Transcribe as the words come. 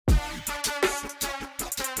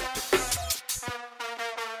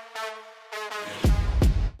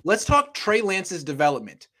Let's talk Trey Lance's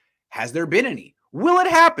development. Has there been any? Will it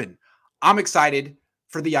happen? I'm excited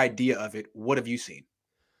for the idea of it. What have you seen?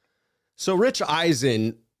 So Rich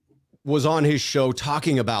Eisen was on his show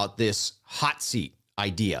talking about this hot seat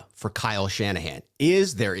idea for Kyle Shanahan.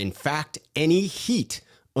 Is there, in fact, any heat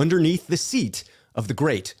underneath the seat of the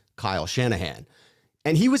great Kyle Shanahan?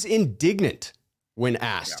 And he was indignant when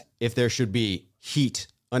asked if there should be heat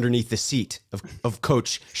underneath the seat of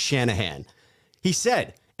Coach Shanahan. He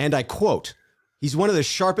said, and I quote, "He's one of the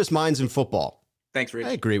sharpest minds in football." Thanks, Rich.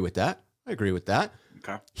 I agree with that.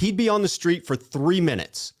 Okay. He'd be on the street for 3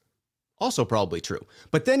 minutes. Also probably true.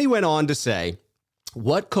 But then he went on to say,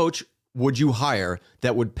 what coach would you hire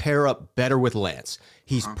that would pair up better with Lance?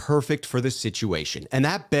 He's perfect for the situation. And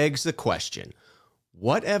that begs the question,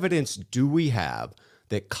 what evidence do we have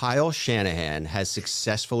that Kyle Shanahan has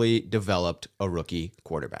successfully developed a rookie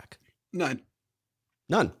quarterback? None.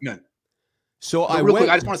 So I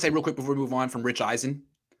just want to say real quick before we move on from Rich Eisen,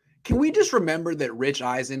 can we just remember that Rich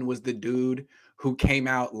Eisen was the dude who came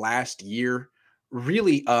out last year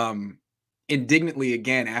really indignantly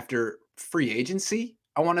again after free agency?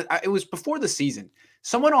 It was before the season.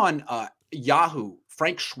 Someone on Yahoo,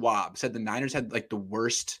 Frank Schwab, said the Niners had like the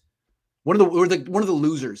worst, one of the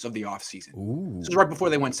losers of the offseason. This was right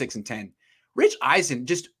before they went 6-10. Rich Eisen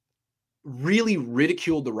just really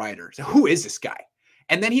ridiculed the writer. So who is this guy?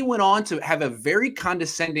 And then he went on to have a very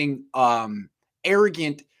condescending,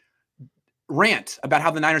 arrogant rant about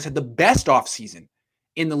how the Niners had the best offseason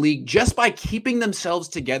in the league just by keeping themselves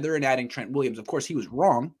together and adding Trent Williams. Of course, he was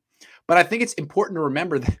wrong, but I think it's important to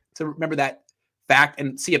remember that fact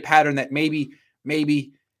and see a pattern that maybe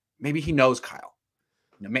he knows Kyle.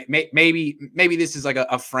 You know, maybe this is like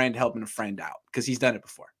a friend helping a friend out because he's done it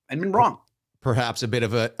before and been wrong. Perhaps a bit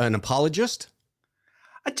of an apologist.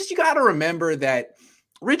 You got to remember that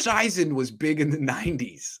Rich Eisen was big in the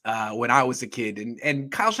 90s when I was a kid,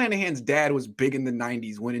 and Kyle Shanahan's dad was big in the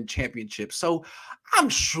 90s winning championships. So I'm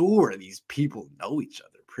sure these people know each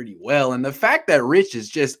other pretty well. And the fact that Rich is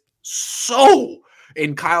just so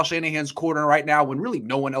in Kyle Shanahan's corner right now when really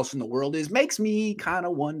no one else in the world is makes me kind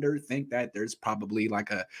of think that there's probably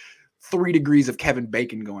like a 3 degrees of Kevin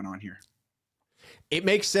Bacon going on here. It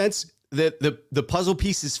makes sense that the puzzle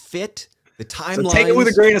pieces fit. The timeline. So take it with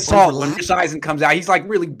a grain of salt when Rich Eisen comes out. He's like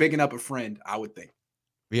really bigging up a friend, I would think.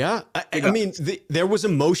 Yeah. I mean, there was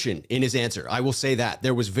emotion in his answer. I will say that.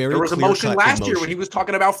 There was emotion last year when he was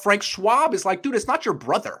talking about Frank Schwab. It's like, dude, it's not your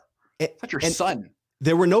brother. It's not your son.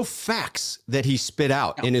 There were no facts that he spit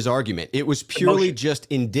out in his argument. It was purely just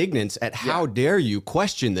indignance at how dare you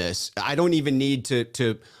question this. I don't even need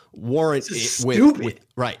to warrant it with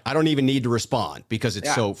right. I don't even need to respond because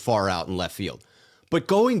it's so far out in left field. But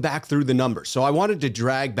going back through the numbers, so I wanted to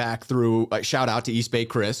drag back through. Shout out to East Bay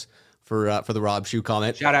Chris for the Rob Schuh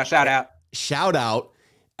comment. Shout out.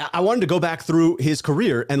 I wanted to go back through his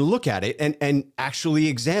career and look at it and actually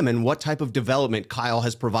examine what type of development Kyle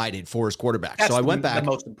has provided for his quarterback. That's so I went back. The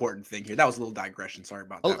most important thing here. That was a little digression. Sorry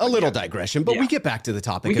about that. A little digression, but we get back to the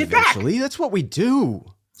topic eventually. That's what we do.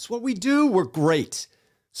 We're great.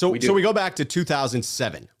 So we go back to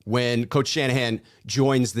 2007 when Coach Shanahan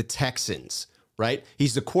joins the Texans. Right?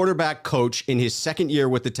 He's the quarterback coach in his second year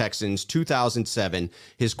with the Texans, 2007.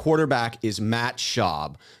 His quarterback is Matt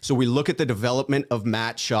Schaub. So we look at the development of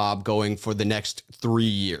Matt Schaub going for the next 3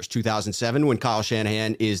 years. 2007, when Kyle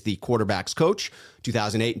Shanahan is the quarterback's coach.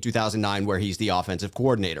 2008 and 2009, where he's the offensive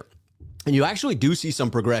coordinator. And you actually do see some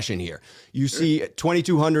progression here. You see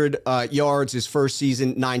 2,200 yards his first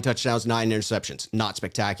season, 9 touchdowns, 9 interceptions. Not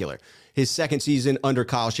spectacular. His second season under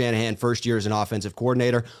Kyle Shanahan, first year as an offensive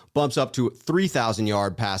coordinator, bumps up to a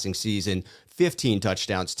 3,000-yard passing season, 15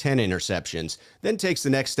 touchdowns, 10 interceptions. Then takes the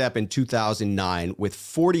next step in 2009 with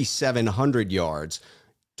 4,700 yards,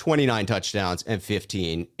 29 touchdowns, and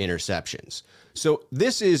 15 interceptions. So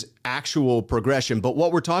this is actual progression. But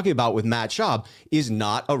what we're talking about with Matt Schaub is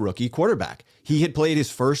not a rookie quarterback. He had played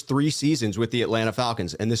his first 3 seasons with the Atlanta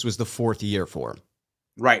Falcons, and this was the 4th year for him.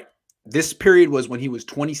 Right. This period was when he was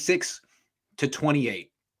 26 to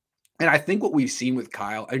 28. And I think what we've seen with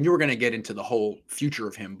Kyle, and you were going to get into the whole future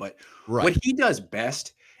of him, but what he does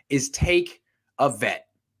best is take a vet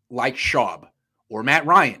like Schaub or Matt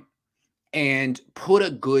Ryan and put a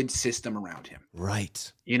good system around him.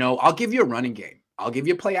 Right. You know, I'll give you a running game. I'll give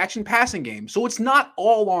you a play action passing game. So it's not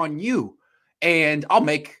all on you. And I'll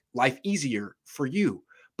make life easier for you.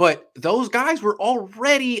 But those guys were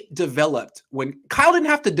already developed when Kyle didn't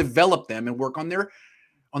have to develop them and work on their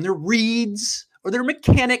reads or their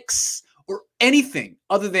mechanics or anything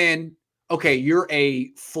other than, okay, you're a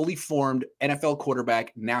fully formed NFL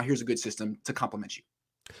quarterback. Now here's a good system to complement you.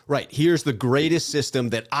 Right. Here's the greatest system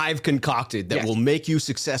that I've concocted that will make you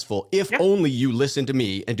successful if only you listen to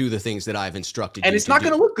me and do the things that I've instructed you to do. And it's not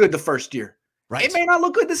going to look good the first year. Right. It may not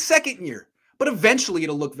look good the second year, but eventually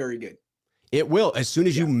it'll look very good. It will. As soon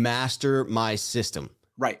as you master my system,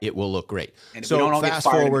 it will look great. And if we don't all get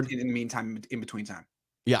fired in the meantime, in between time.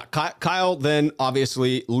 Yeah. Kyle then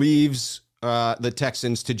obviously leaves the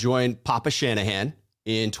Texans to join Papa Shanahan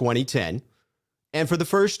in 2010. And for the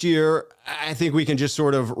first year, I think we can just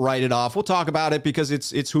sort of write it off. We'll talk about it because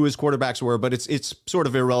it's who his quarterbacks were, but it's sort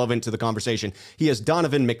of irrelevant to the conversation. He has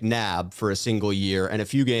Donovan McNabb for a single year and a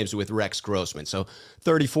few games with Rex Grossman. So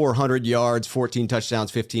 3,400 yards, 14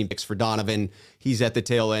 touchdowns, 15 picks for Donovan. He's at the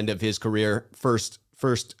tail end of his career. First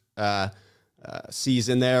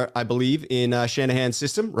season there, I believe, in Shanahan's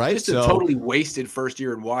system, right? Just a totally wasted first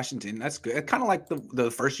year in Washington. That's good. Kind of like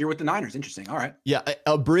the first year with the Niners. Interesting. All right. Yeah,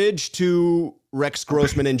 a bridge to Rex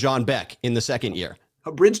Grossman and John Beck in the second year.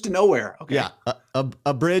 A bridge to nowhere. Okay. Yeah,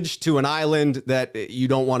 a bridge to an island that you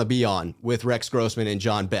don't want to be on with Rex Grossman and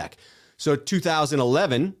John Beck. So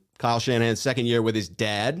 2011, Kyle Shanahan's second year with his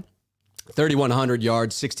dad. 3,100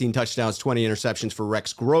 yards, 16 touchdowns, 20 interceptions for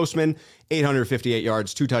Rex Grossman, 858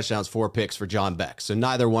 yards, 2 touchdowns, 4 picks for John Beck. So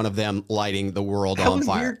neither one of them lighting the world on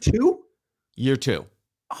fire. Year two? Year two.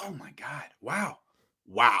 Oh my God. Wow.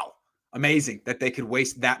 Wow. Amazing that they could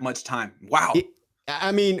waste that much time. Wow.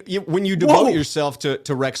 When you devote yourself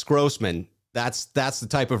to Rex Grossman, that's the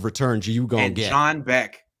type of returns you gonna get. John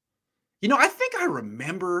Beck. I think I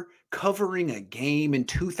remember covering a game in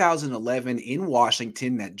 2011 in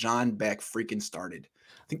Washington that John Beck freaking started.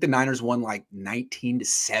 I think the Niners won like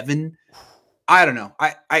 19-7. I don't know.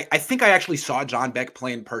 I think I actually saw John Beck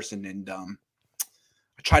play in person, and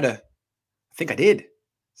I think I did.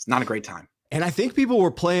 It's not a great time. And I think people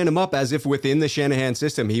were playing him up as if within the Shanahan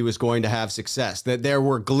system he was going to have success, that there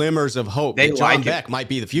were glimmers of hope that John Beck might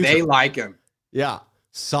be the future. They like him. Yeah,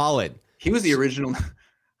 solid. He was the original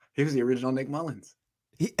Nick Mullins.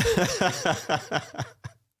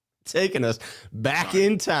 Taking us back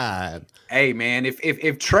in time. Hey man,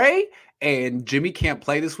 if Trey and Jimmy can't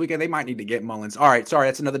play this weekend, they might need to get Mullins. All right, sorry,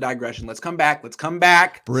 that's another digression. Let's come back.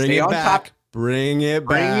 Bring it back. Bring it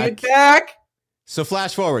back. So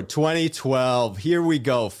flash forward, 2012. Here we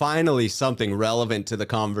go. Finally, something relevant to the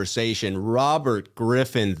conversation. Robert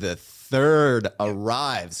Griffin III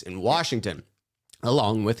arrives in Washington,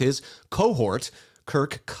 along with his cohort,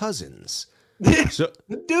 Kirk Cousins. So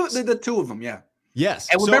the two of them, yeah. Yes.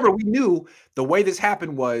 And remember, we knew the way this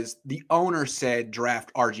happened was the owner said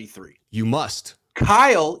draft RG3. You must.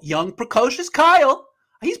 Kyle, young, precocious Kyle,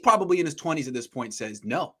 he's probably in his 20s at this point, says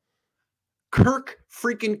no. Kirk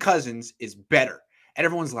freaking Cousins is better. And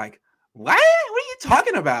everyone's like, what? What are you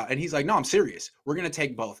talking about? And he's like, no, I'm serious. We're going to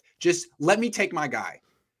take both. Just let me take my guy.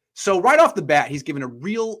 So right off the bat, he's given a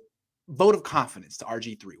real vote of confidence to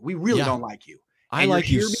RG3. We really don't like you. I like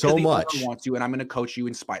you so much. Wants you, and I'm going to coach you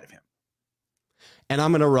in spite of him. And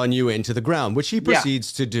I'm going to run you into the ground, which he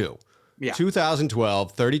proceeds to do. Yeah.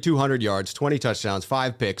 2012, 3,200 yards, 20 touchdowns,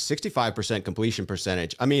 5 picks, 65% completion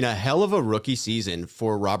percentage. I mean, a hell of a rookie season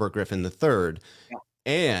for Robert Griffin III. Yeah.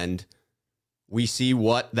 And we see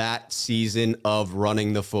what that season of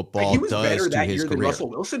running the football does to his career. He was better that year than Russell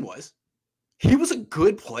Wilson was. He was a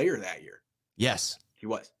good player that year. Yes. He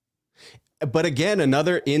was. But again,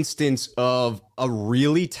 another instance of a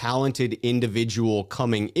really talented individual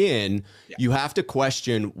coming in. Yeah. You have to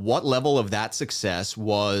question what level of that success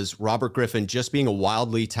was Robert Griffin just being a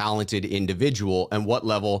wildly talented individual, and what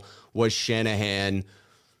level was Shanahan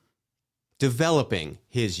developing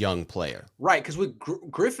his young player. Right, because with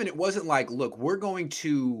Griffin, it wasn't like, look, we're going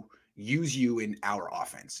to use you in our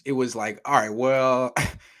offense. It was like, all right, well,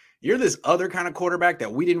 you're this other kind of quarterback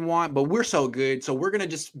that we didn't want, but we're so good, so we're going to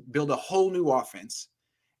just build a whole new offense.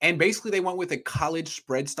 And basically, they went with a college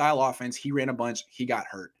spread style offense. He ran a bunch. He got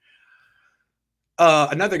hurt.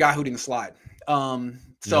 Another guy who didn't slide.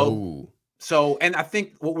 So, and I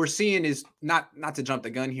think what we're seeing is not to jump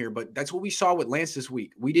the gun here, but that's what we saw with Lance this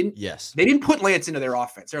week. They didn't put Lance into their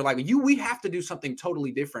offense. They're like, we have to do something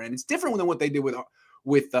totally different. And it's different than what they did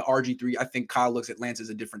with RG3. I think Kyle looks at Lance as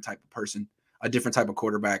a different type of person, a different type of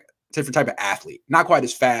quarterback, different type of athlete, not quite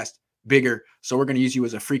as fast, bigger. So we're going to use you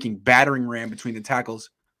as a freaking battering ram between the tackles.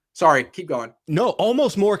 Sorry, keep going. No,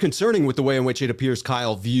 almost more concerning with the way in which it appears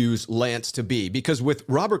Kyle views Lance to be, because with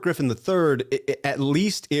Robert Griffin III, at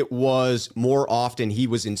least it was more often he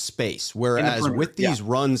was in space. Whereas with these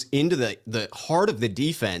runs into the heart of the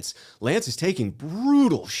defense, Lance is taking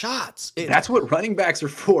brutal shots. That's what running backs are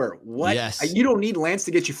for. What? Yes. You don't need Lance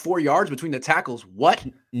to get you 4 yards between the tackles. What?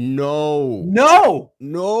 No.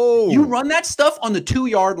 You run that stuff on the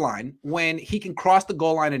 2-yard line when he can cross the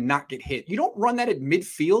goal line and not get hit. You don't run that at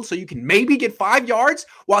midfield so you can maybe get 5 yards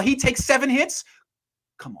while he takes 7 hits.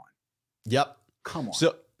 Come on. Yep. Come on.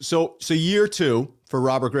 So year 2 for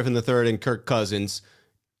Robert Griffin III and Kirk Cousins,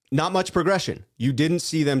 not much progression. You didn't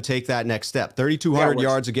see them take that next step. 3,200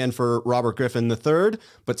 yards again for Robert Griffin III,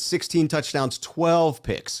 but 16 touchdowns, 12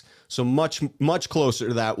 picks. So much closer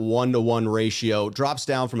to that 1-to-1 ratio. Drops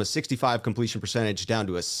down from a 65 completion percentage down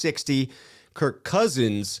to a 60. Kirk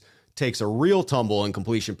Cousins takes a real tumble in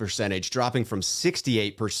completion percentage, dropping from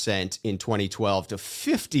 68% in 2012 to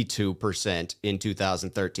 52% in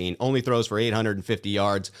 2013. Only throws for 850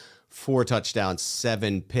 yards, 4 touchdowns,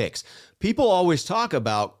 7 picks. People always talk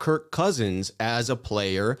about Kirk Cousins as a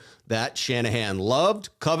player that Shanahan loved,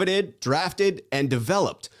 coveted, drafted, and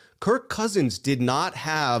developed. Kirk Cousins did not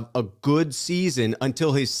have a good season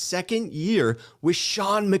until his second year with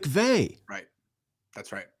Sean McVay. Right.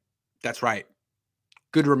 That's right. That's right.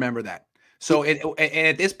 Good to remember that. So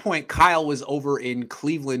at this point, Kyle was over in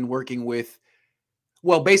Cleveland working with,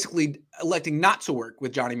 well, basically electing not to work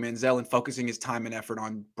with Johnny Manziel and focusing his time and effort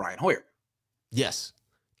on Brian Hoyer. Yes.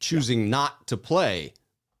 Choosing not to play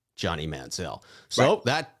Johnny Manziel. So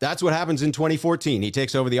that's what happens in 2014. He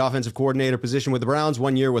takes over the offensive coordinator position with the Browns,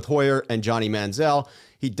 1 year with Hoyer and Johnny Manziel.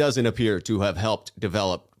 He doesn't appear to have helped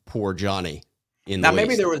develop poor Johnny in the Now,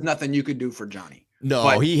 maybe there was nothing you could do for Johnny.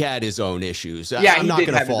 No, he had his own issues. Yeah, I'm not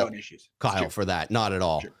going to fault his own Kyle for that. Not at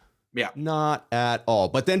all. Sure. Yeah. Not at all.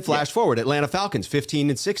 But then flash forward, Atlanta Falcons,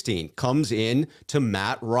 15 and 16, comes in to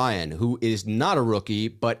Matt Ryan, who is not a rookie,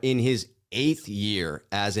 but in his 8th year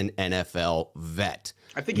as an NFL vet.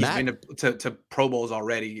 I think he's been to Pro Bowls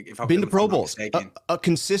already. If I've been to Pro Bowls. A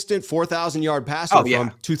consistent 4,000-yard passer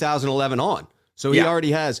from 2011 on. So he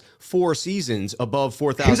already has 4 seasons above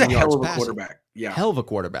 4,000 yards passing. He was a hell of a quarterback. Yeah. Hell of a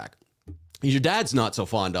quarterback. Your dad's not so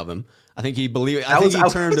fond of him. I think he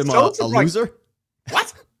turned him a loser.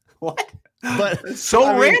 What? What? But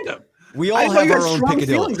so random. We all have our own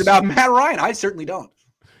feelings about Matt Ryan. I certainly don't.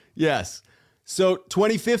 Yes. So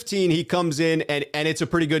 2015, he comes in and it's a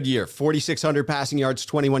pretty good year. 4,600 passing yards,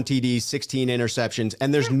 21 TDs, 16 interceptions.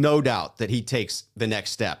 And there's no doubt that he takes the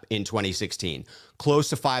next step in 2016. Close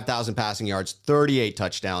to 5,000 passing yards, 38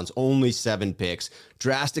 touchdowns, only 7 picks,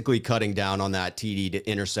 drastically cutting down on that TD to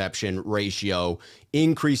interception ratio,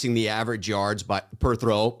 increasing the average yards per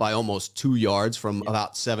throw by almost 2 yards from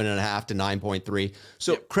about 7.5 to 9.3.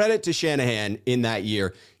 So credit to Shanahan in that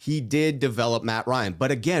year. He did develop Matt Ryan.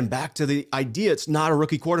 But again, back to the idea, it's not a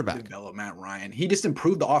rookie quarterback. Develop Matt Ryan. He just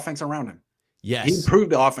improved the offense around him. Yes. He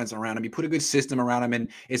improved the offense around him. He put a good system around him, and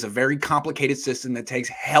it's a very complicated system that takes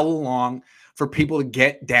hell long for people to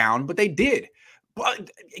get down, but they did.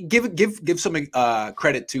 But give some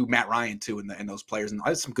credit to Matt Ryan too, and those players, and I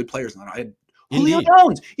had some good players. I had Julio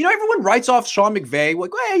Jones. Everyone writes off Sean McVay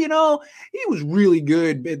like, well, he was really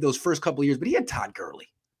good in those first couple of years, but he had Todd Gurley.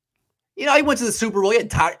 He went to the Super Bowl. He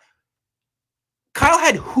had Todd. Kyle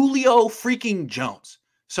had Julio freaking Jones.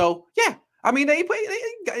 So yeah,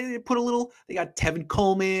 they put a little. They got Tevin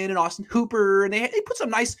Coleman and Austin Hooper, and they put some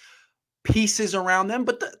nice pieces around them,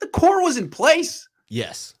 but the core was in place.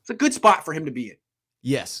 Yes. It's a good spot for him to be in.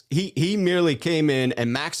 Yes. He merely came in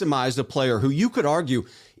and maximized a player who you could argue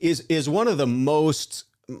is one of the most,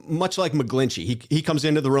 much like McGlinchey. He comes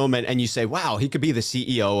into the room and you say, wow, he could be the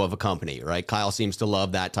CEO of a company, right? Kyle seems to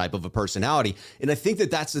love that type of a personality. And I think that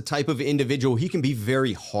that's the type of individual he can be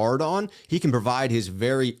very hard on. He can provide his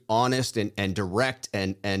very honest and direct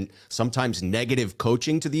and sometimes negative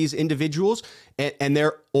coaching to these individuals. And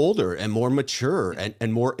they're older and more mature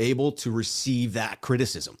and more able to receive that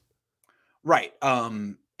criticism. Right.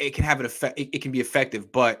 It can have an effect. It can be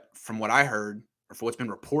effective, but from what I heard, or for what's been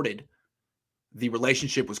reported, the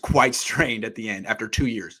relationship was quite strained at the end after 2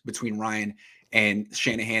 years between Ryan and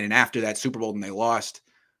Shanahan. And after that Super Bowl, when they lost,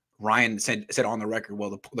 Ryan said on the record,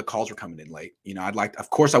 well, the calls were coming in late. Of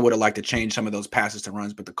course I would have liked to change some of those passes to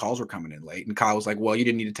runs, but the calls were coming in late. And Kyle was like, well, you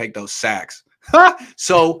didn't need to take those sacks.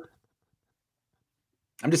 So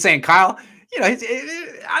I'm just saying, Kyle,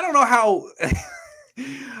 I don't know how,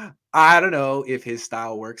 I don't know if his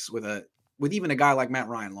style works with even a guy like Matt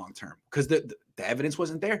Ryan long-term, because the evidence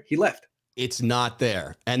wasn't there. He left. It's not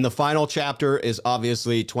there. And the final chapter is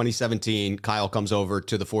obviously 2017. Kyle comes over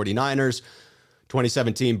to the 49ers.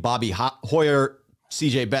 2017, Bobby Hoyer,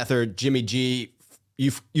 CJ Beathard, Jimmy G.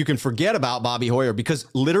 You can forget about Bobby Hoyer because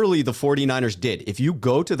literally the 49ers did. If you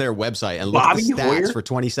go to their website and look at the stats for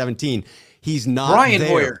 2017, he's not Brian there.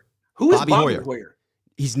 Hoyer. Who is Bobby Hoyer?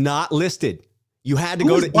 He's not listed. You had to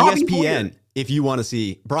go to ESPN if you want to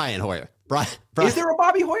see Brian Hoyer. Brian. Is there a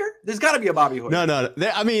Bobby Hoyer? There's got to be a Bobby Hoyer. No.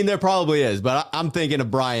 I mean, there probably is, but I'm thinking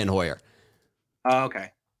of Brian Hoyer. Oh,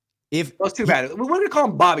 okay. That's too bad. We're going to call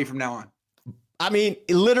him Bobby from now on. I mean,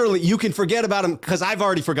 literally, you can forget about him because I've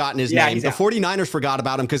already forgotten his name. The 49ers forgot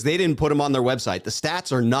about him because they didn't put him on their website. The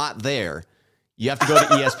stats are not there. You have to go to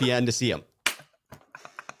ESPN to see him.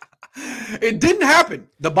 It didn't happen.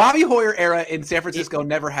 The Bobby Hoyer era in San Francisco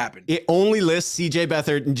never happened. It only lists CJ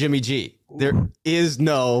Beathard and Jimmy G. There is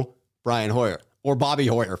no Brian Hoyer or Bobby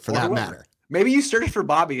Hoyer for that matter. Maybe you searched for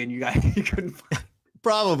Bobby and you couldn't find.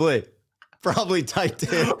 Probably typed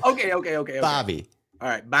in. Okay. Bobby. All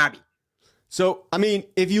right, Bobby. So, I mean,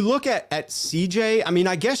 if you look at CJ, I mean,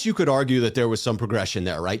 I guess you could argue that there was some progression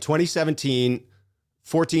there, right? 2017,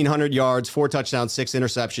 1,400 yards, 4 touchdowns, 6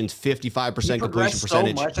 interceptions, 55% completion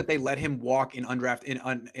percentage. So much that they let him walk in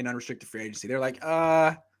unrestricted free agency. They're like,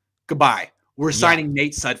 goodbye. We're signing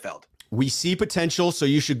Nate Sudfeld. We see potential, so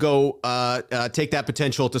you should go take that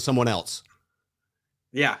potential to someone else.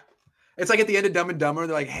 Yeah. It's like at the end of Dumb and Dumber,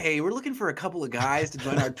 they're like, hey, we're looking for a couple of guys to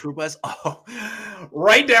join our tour bus. Oh,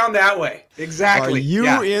 right down that way. Exactly. Are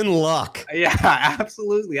you in luck? Yeah,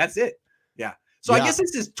 absolutely. That's it. Yeah. So I guess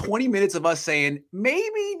this is 20 minutes of us saying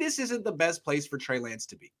maybe this isn't the best place for Trey Lance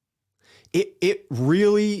to be. It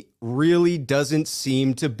really, really doesn't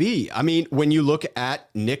seem to be. I mean, when you look at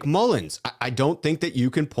Nick Mullins, I don't think that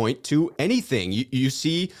you can point to anything. You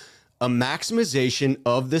see a maximization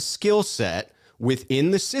of the skill set within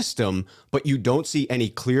the system, but you don't see any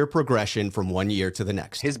clear progression from one year to the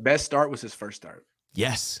next. His best start was his first start.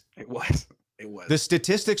 Yes. It was. The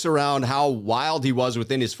statistics around how wild he was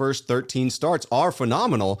within his first 13 starts are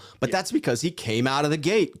phenomenal, but that's because he came out of the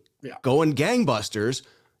gate going gangbusters,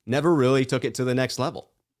 never really took it to the next level.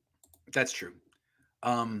 That's true.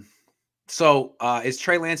 So is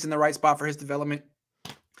Trey Lance in the right spot for his development?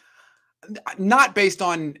 Not based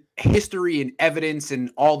on history and evidence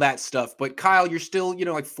and all that stuff, but Kyle, you're still,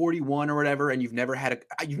 like 41 or whatever, and you've never had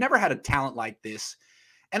a talent like this.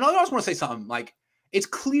 And I just want to say something. Like, it's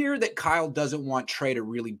clear that Kyle doesn't want Trey to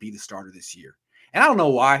really be the starter this year. And I don't know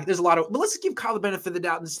why. There's a lot of, but let's give Kyle the benefit of the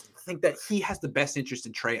doubt and think that he has the best interest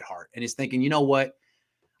in Trey at heart and is thinking, you know what?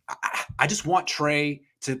 I just want Trey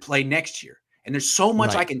to play next year. And there's so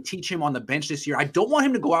much I can teach him on the bench this year. I don't want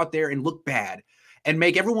him to go out there and look bad and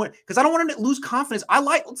make everyone, because I don't want him to lose confidence.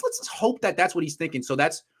 Let's hope that that's what he's thinking. So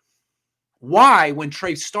that's why when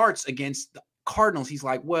Trey starts against the Cardinals, he's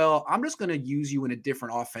like, well, I'm just going to use you in a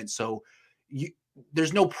different offense. So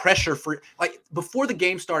there's no pressure for, like, before the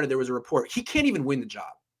game started, there was a report. He can't even win the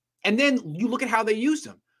job. And then you look at how they used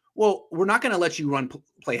him. Well, we're not going to let you run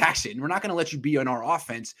play action. We're not going to let you be on our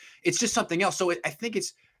offense. It's just something else. So I think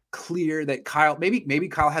it's clear that Kyle, maybe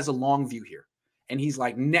Kyle has a long view here. And he's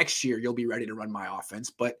like, next year, you'll be ready to run my offense.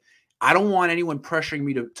 But I don't want anyone pressuring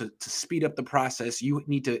me to speed up the process. You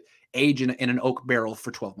need to age in an oak barrel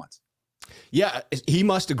for 12 months. Yeah, he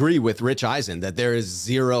must agree with Rich Eisen that there is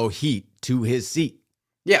zero heat to his seat.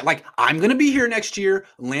 Yeah, like, I'm going to be here next year.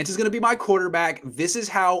 Lance is going to be my quarterback. This is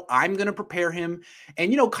how I'm going to prepare him.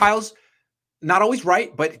 And, Kyle's not always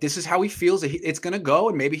right, but this is how he feels that it's going to go.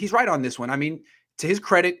 And maybe he's right on this one. I mean, to his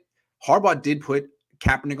credit, Harbaugh did put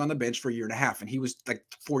Kaepernick on the bench for a year and a half, and he was like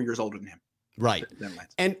 4 years older than him. Right.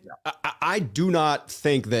 And I do not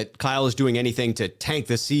think that Kyle is doing anything to tank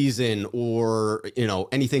the season or,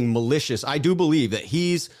 anything malicious. I do believe that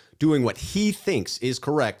he's doing what he thinks is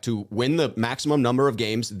correct to win the maximum number of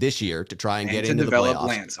games this year to try and get into the playoffs.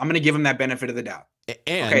 Lance. I'm going to give him that benefit of the doubt.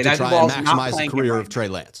 And to try and maximize the career of Trey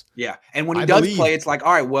Lance. Yeah. And when he does play, it's like,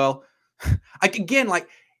 all right, well, I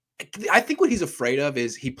think what he's afraid of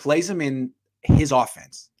is he plays him in his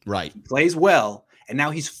offense. Right. He plays well. And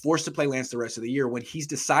now he's forced to play Lance the rest of the year when he's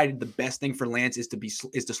decided the best thing for Lance is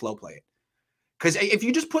to slow play it. Because if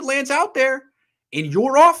you just put Lance out there in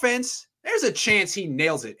your offense, there's a chance he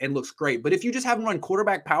nails it and looks great. But if you just have him run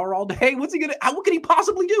quarterback power all day, what can he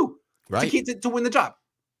possibly do to win the job?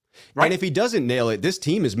 Right? And if he doesn't nail it, this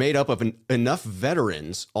team is made up of enough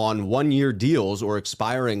veterans on one-year deals or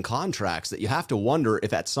expiring contracts that you have to wonder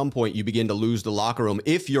if at some point you begin to lose the locker room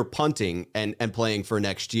if you're punting and playing for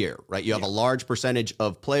next year, right? You have a large percentage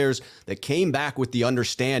of players that came back with the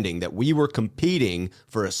understanding that we were competing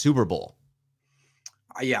for a Super Bowl.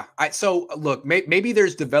 Yeah. So look, maybe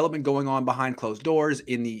there's development going on behind closed doors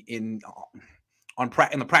in the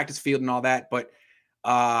practice field and all that, but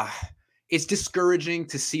it's discouraging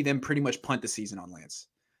to see them pretty much punt the season on Lance.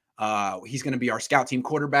 He's going to be our scout team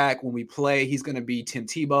quarterback. When we play, he's going to be Tim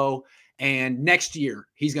Tebow. And next year,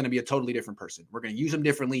 he's going to be a totally different person. We're going to use him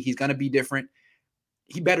differently. He's going to be different.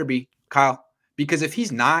 He better be, Kyle, because if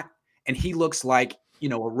he's not, and he looks like,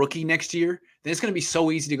 a rookie next year, then it's going to be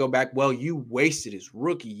so easy to go back. Well, you wasted his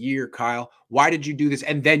rookie year, Kyle. Why did you do this?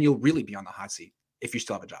 And then you'll really be on the hot seat if you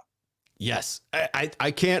still have a job. Yes.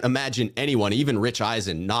 I can't imagine anyone, even Rich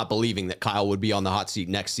Eisen, not believing that Kyle would be on the hot seat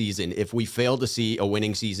next season if we fail to see a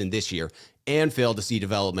winning season this year and fail to see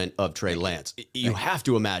development of Trey Lance. You have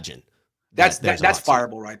to imagine. That's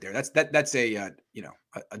fireable right there. That's a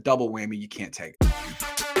double whammy you can't take.